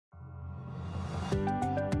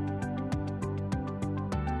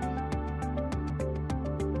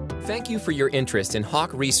Thank you for your interest in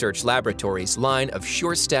Hawk Research Laboratories' line of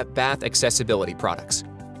SureStep bath accessibility products.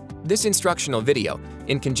 This instructional video,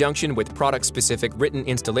 in conjunction with product-specific written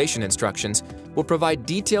installation instructions, will provide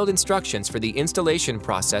detailed instructions for the installation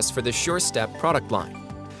process for the SureStep product line.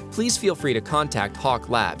 Please feel free to contact Hawk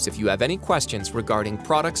Labs if you have any questions regarding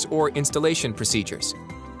products or installation procedures.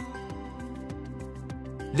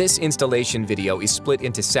 This installation video is split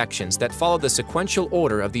into sections that follow the sequential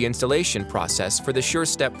order of the installation process for the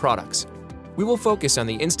SureStep products. We will focus on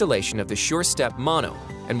the installation of the SureStep Mono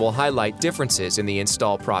and will highlight differences in the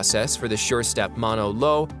install process for the SureStep Mono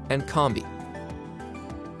Low and Combi.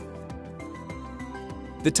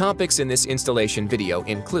 The topics in this installation video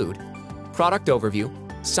include product overview,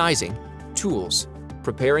 sizing, tools,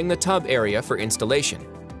 preparing the tub area for installation,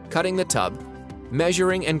 cutting the tub,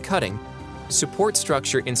 measuring and cutting, support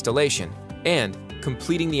structure installation, and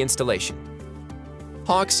completing the installation.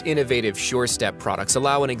 Hawk's innovative SureStep products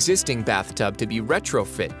allow an existing bathtub to be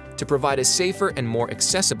retrofit to provide a safer and more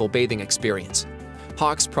accessible bathing experience.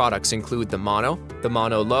 Hawk's products include the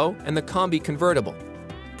Mono Low, and the Combi Convertible.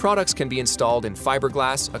 Products can be installed in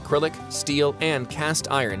fiberglass, acrylic, steel, and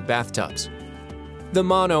cast iron bathtubs. The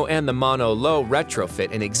Mono and the Mono Low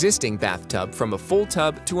retrofit an existing bathtub from a full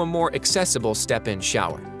tub to a more accessible step-in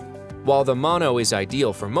shower. While the Mono is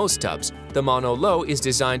ideal for most tubs, the Mono Low is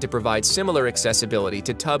designed to provide similar accessibility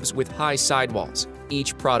to tubs with high sidewalls.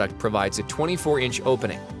 Each product provides a 24-inch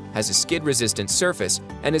opening, has a skid-resistant surface,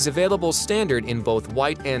 and is available standard in both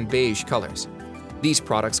white and beige colors. These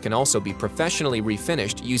products can also be professionally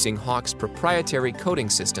refinished using Hawk's proprietary coating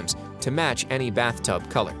systems to match any bathtub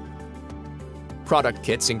color. Product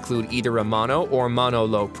kits include either a Mono or Mono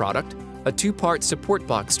Low product, a 2-part support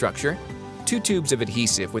box structure, 2 tubes of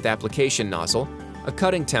adhesive with application nozzle, a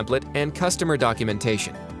cutting template, and customer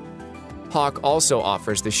documentation. Hawk also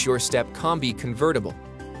offers the SureStep Combi Convertible.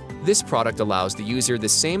 This product allows the user the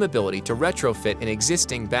same ability to retrofit an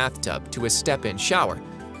existing bathtub to a step-in shower,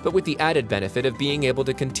 but with the added benefit of being able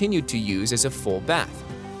to continue to use as a full bath.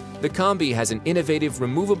 The Combi has an innovative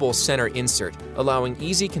removable center insert, allowing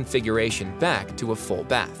easy configuration back to a full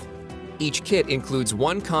bath. Each kit includes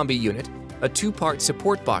 1 Combi unit, a 2-part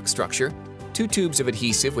support box structure, 2 tubes of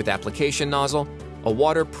adhesive with application nozzle, a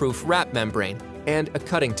waterproof wrap membrane, and a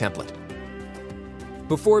cutting template.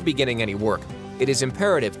 Before beginning any work, it is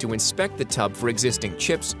imperative to inspect the tub for existing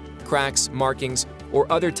chips, cracks, markings,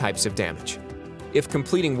 or other types of damage. If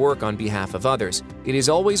completing work on behalf of others, it is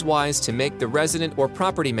always wise to make the resident or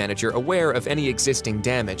property manager aware of any existing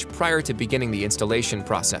damage prior to beginning the installation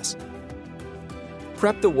process.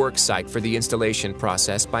 Prep the work site for the installation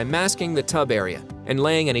process by masking the tub area and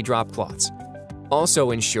laying any drop cloths.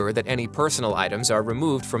 Also ensure that any personal items are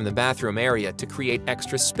removed from the bathroom area to create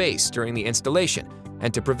extra space during the installation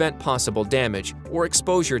and to prevent possible damage or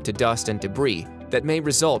exposure to dust and debris that may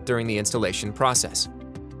result during the installation process.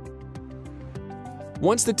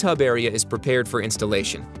 Once the tub area is prepared for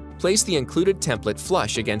installation, place the included template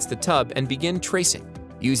flush against the tub and begin tracing,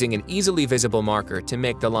 using an easily visible marker to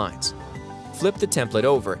make the lines. Flip the template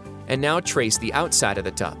over and now trace the outside of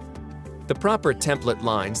the tub. The proper template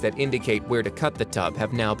lines that indicate where to cut the tub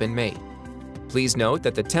have now been made. Please note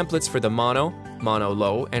that the templates for the Mono, Mono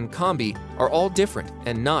Low, and Combi are all different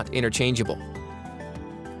and not interchangeable.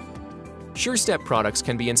 SureStep products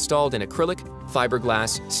can be installed in acrylic,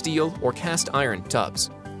 fiberglass, steel, or cast iron tubs.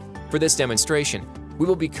 For this demonstration, we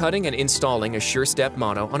will be cutting and installing a SureStep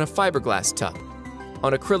Mono on a fiberglass tub.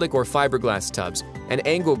 On acrylic or fiberglass tubs, an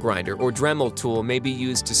angle grinder or Dremel tool may be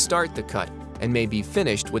used to start the cut and may be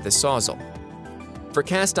finished with a sawzall. For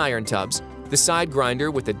cast iron tubs, the side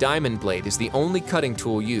grinder with a diamond blade is the only cutting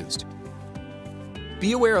tool used.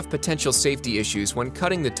 Be aware of potential safety issues when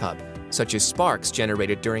cutting the tub, such as sparks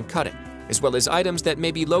generated during cutting, as well as items that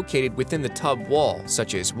may be located within the tub wall,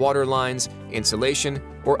 such as water lines, insulation,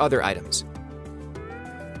 or other items.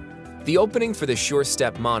 The opening for the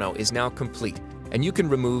SureStep Mono is now complete, and you can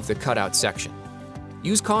remove the cutout section.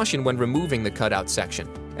 Use caution when removing the cutout section,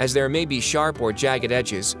 as there may be sharp or jagged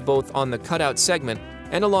edges both on the cutout segment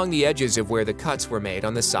and along the edges of where the cuts were made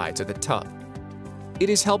on the sides of the tub. It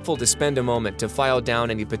is helpful to spend a moment to file down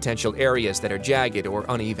any potential areas that are jagged or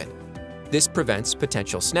uneven. This prevents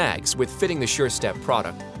potential snags with fitting the SureStep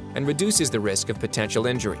product and reduces the risk of potential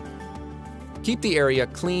injury. Keep the area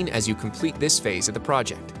clean as you complete this phase of the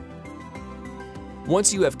project.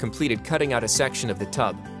 Once you have completed cutting out a section of the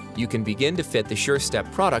tub, you can begin to fit the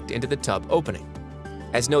SureStep product into the tub opening.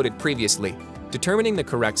 As noted previously, determining the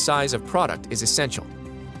correct size of product is essential.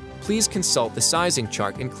 Please consult the sizing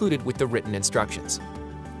chart included with the written instructions.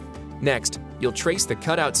 Next, you'll trace the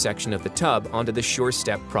cutout section of the tub onto the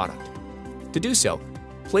SureStep product. To do so,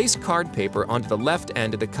 Place card paper onto the left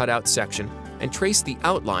end of the cutout section and trace the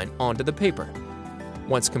outline onto the paper.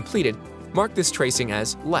 Once completed, mark this tracing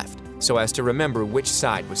as left so as to remember which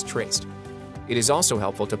side was traced. It is also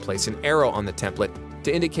helpful to place an arrow on the template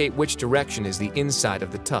to indicate which direction is the inside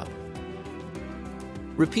of the tub.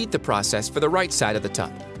 Repeat the process for the right side of the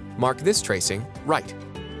tub. Mark this tracing right.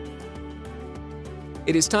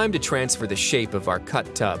 It is time to transfer the shape of our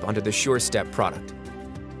cut tub onto the SureStep product.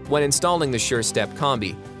 When installing the SureStep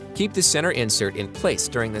Combi, keep the center insert in place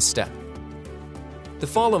during this step. The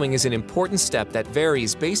following is an important step that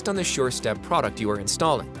varies based on the SureStep product you are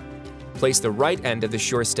installing. Place the right end of the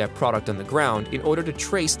SureStep product on the ground in order to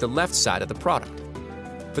trace the left side of the product.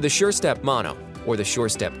 For the SureStep Mono or the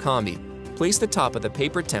SureStep Combi, place the top of the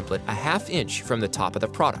paper template a ½ inch from the top of the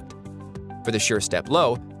product. For the SureStep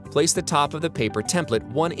Low, place the top of the paper template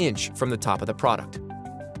 1 inch from the top of the product.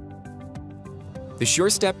 The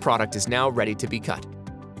SureStep product is now ready to be cut.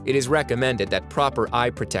 It is recommended that proper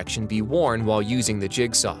eye protection be worn while using the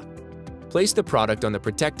jigsaw. Place the product on the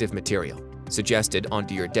protective material, suggested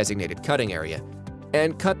onto your designated cutting area,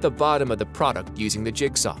 and cut the bottom of the product using the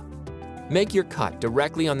jigsaw. Make your cut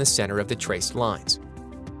directly on the center of the traced lines.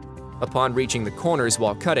 Upon reaching the corners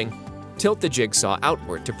while cutting, tilt the jigsaw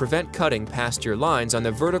outward to prevent cutting past your lines on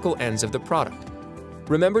the vertical ends of the product.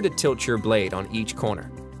 Remember to tilt your blade on each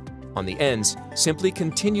corner. On the ends, simply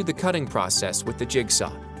continue the cutting process with the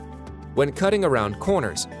jigsaw. When cutting around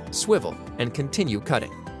corners, swivel and continue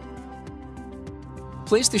cutting.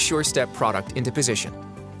 Place the SureStep product into position.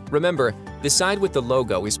 Remember, the side with the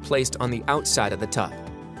logo is placed on the outside of the tub.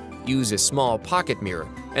 Use a small pocket mirror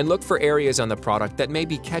and look for areas on the product that may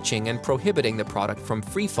be catching and prohibiting the product from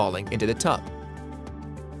free-falling into the tub.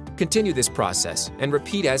 Continue this process and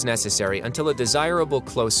repeat as necessary until a desirable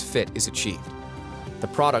close fit is achieved. The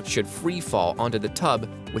product should free-fall onto the tub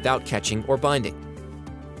without catching or binding.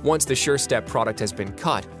 Once the SureStep product has been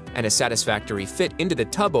cut and a satisfactory fit into the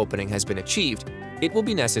tub opening has been achieved, it will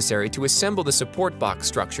be necessary to assemble the support box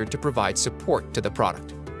structure to provide support to the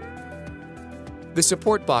product. The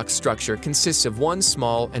support box structure consists of one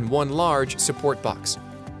small and one large support box.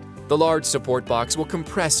 The large support box will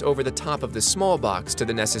compress over the top of the small box to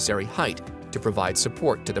the necessary height to provide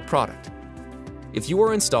support to the product. If you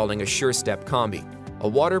are installing a SureStep Combi, a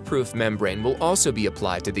waterproof membrane will also be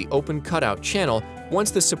applied to the open cutout channel once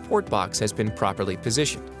the support box has been properly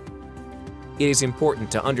positioned. It is important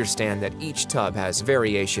to understand that each tub has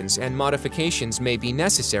variations and modifications may be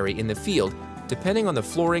necessary in the field depending on the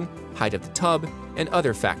flooring, height of the tub, and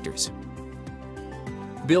other factors.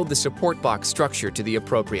 Build the support box structure to the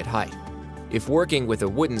appropriate height. If working with a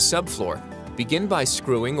wooden subfloor, begin by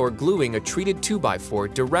screwing or gluing a treated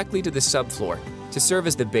 2x4 directly to the subfloor to serve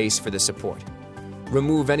as the base for the support.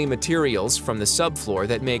 Remove any materials from the subfloor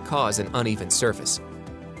that may cause an uneven surface.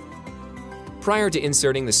 Prior to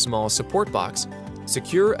inserting the small support box,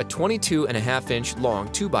 secure a 22.5-inch long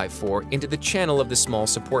 2x4 into the channel of the small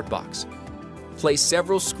support box. Place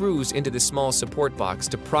several screws into the small support box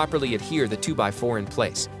to properly adhere the 2x4 in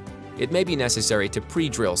place. It may be necessary to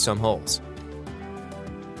pre-drill some holes.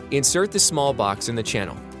 Insert the small box in the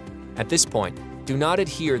channel. At this point, do not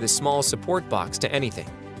adhere the small support box to anything.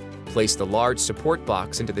 Place the large support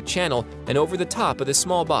box into the channel and over the top of the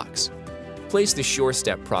small box. Place the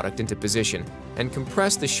SureStep product into position and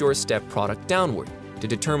compress the SureStep product downward to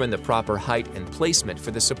determine the proper height and placement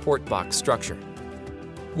for the support box structure.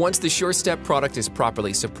 Once the SureStep product is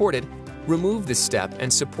properly supported, remove the step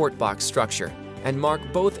and support box structure and mark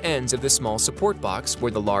both ends of the small support box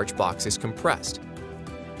where the large box is compressed.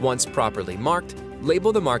 Once properly marked,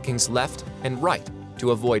 label the markings left and right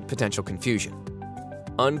to avoid potential confusion.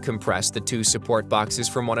 Uncompress the two support boxes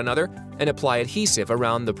from one another and apply adhesive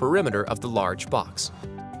around the perimeter of the large box.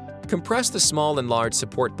 Compress the small and large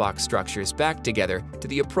support box structures back together to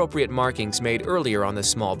the appropriate markings made earlier on the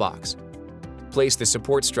small box. Place the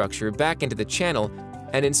support structure back into the channel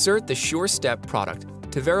and insert the SureStep product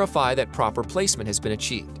to verify that proper placement has been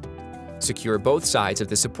achieved. Secure both sides of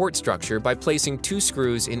the support structure by placing 2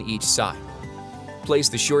 screws in each side. Place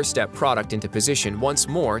the SureStep product into position once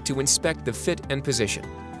more to inspect the fit and position.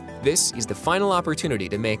 This is the final opportunity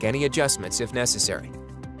to make any adjustments if necessary.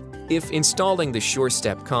 If installing the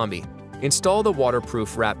SureStep Combi, install the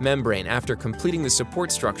waterproof wrap membrane after completing the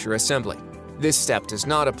support structure assembly. This step does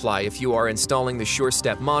not apply if you are installing the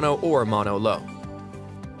SureStep Mono or Mono Low.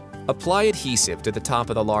 Apply adhesive to the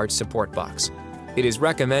top of the large support box. It is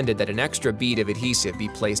recommended that an extra bead of adhesive be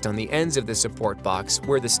placed on the ends of the support box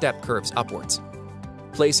where the step curves upwards.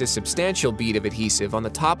 Place a substantial bead of adhesive on the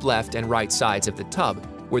top left and right sides of the tub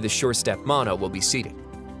where the SureStep Mono will be seated.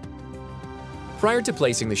 Prior to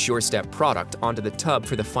placing the SureStep product onto the tub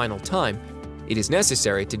for the final time, it is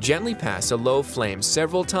necessary to gently pass a low flame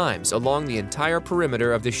several times along the entire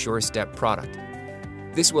perimeter of the SureStep product.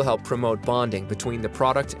 This will help promote bonding between the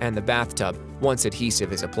product and the bathtub once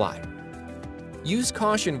adhesive is applied. Use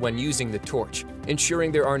caution when using the torch,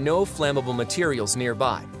 ensuring there are no flammable materials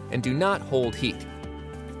nearby, and do not hold heat.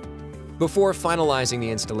 Before finalizing the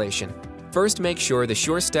installation, first make sure the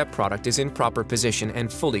SureStep product is in proper position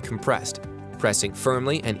and fully compressed, pressing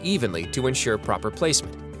firmly and evenly to ensure proper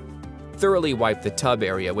placement. Thoroughly wipe the tub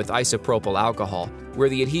area with isopropyl alcohol, where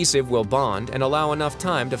the adhesive will bond, and allow enough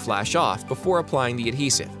time to flash off before applying the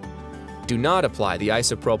adhesive. Do not apply the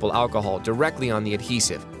isopropyl alcohol directly on the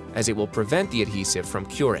adhesive, as it will prevent the adhesive from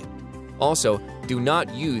curing. Also, do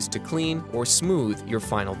not use to clean or smooth your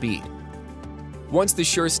final bead. Once the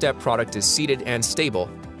SureStep product is seated and stable,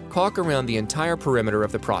 caulk around the entire perimeter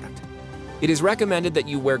of the product. It is recommended that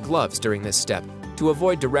you wear gloves during this step to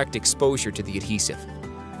avoid direct exposure to the adhesive.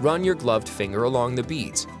 Run your gloved finger along the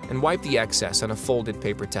beads and wipe the excess on a folded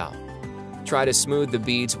paper towel. Try to smooth the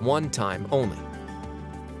beads one time only.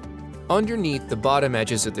 Underneath, the bottom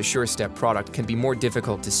edges of the SureStep product can be more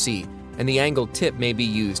difficult to see, and the angled tip may be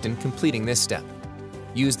used in completing this step.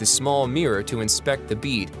 Use the small mirror to inspect the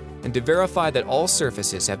bead and to verify that all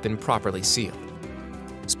surfaces have been properly sealed.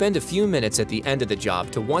 Spend a few minutes at the end of the job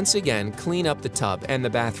to once again clean up the tub and the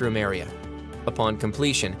bathroom area. Upon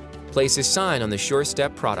completion, place a sign on the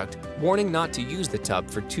SureStep product warning not to use the tub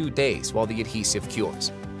for 2 days while the adhesive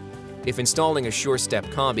cures. If installing a SureStep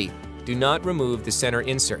combi, do not remove the center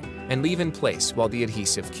insert and leave in place while the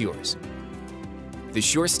adhesive cures. The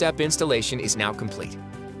SureStep installation is now complete.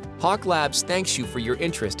 Hawk Labs thanks you for your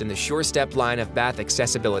interest in the SureStep line of bath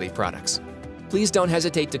accessibility products. Please don't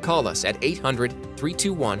hesitate to call us at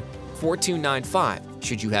 800-321-4295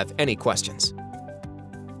 should you have any questions.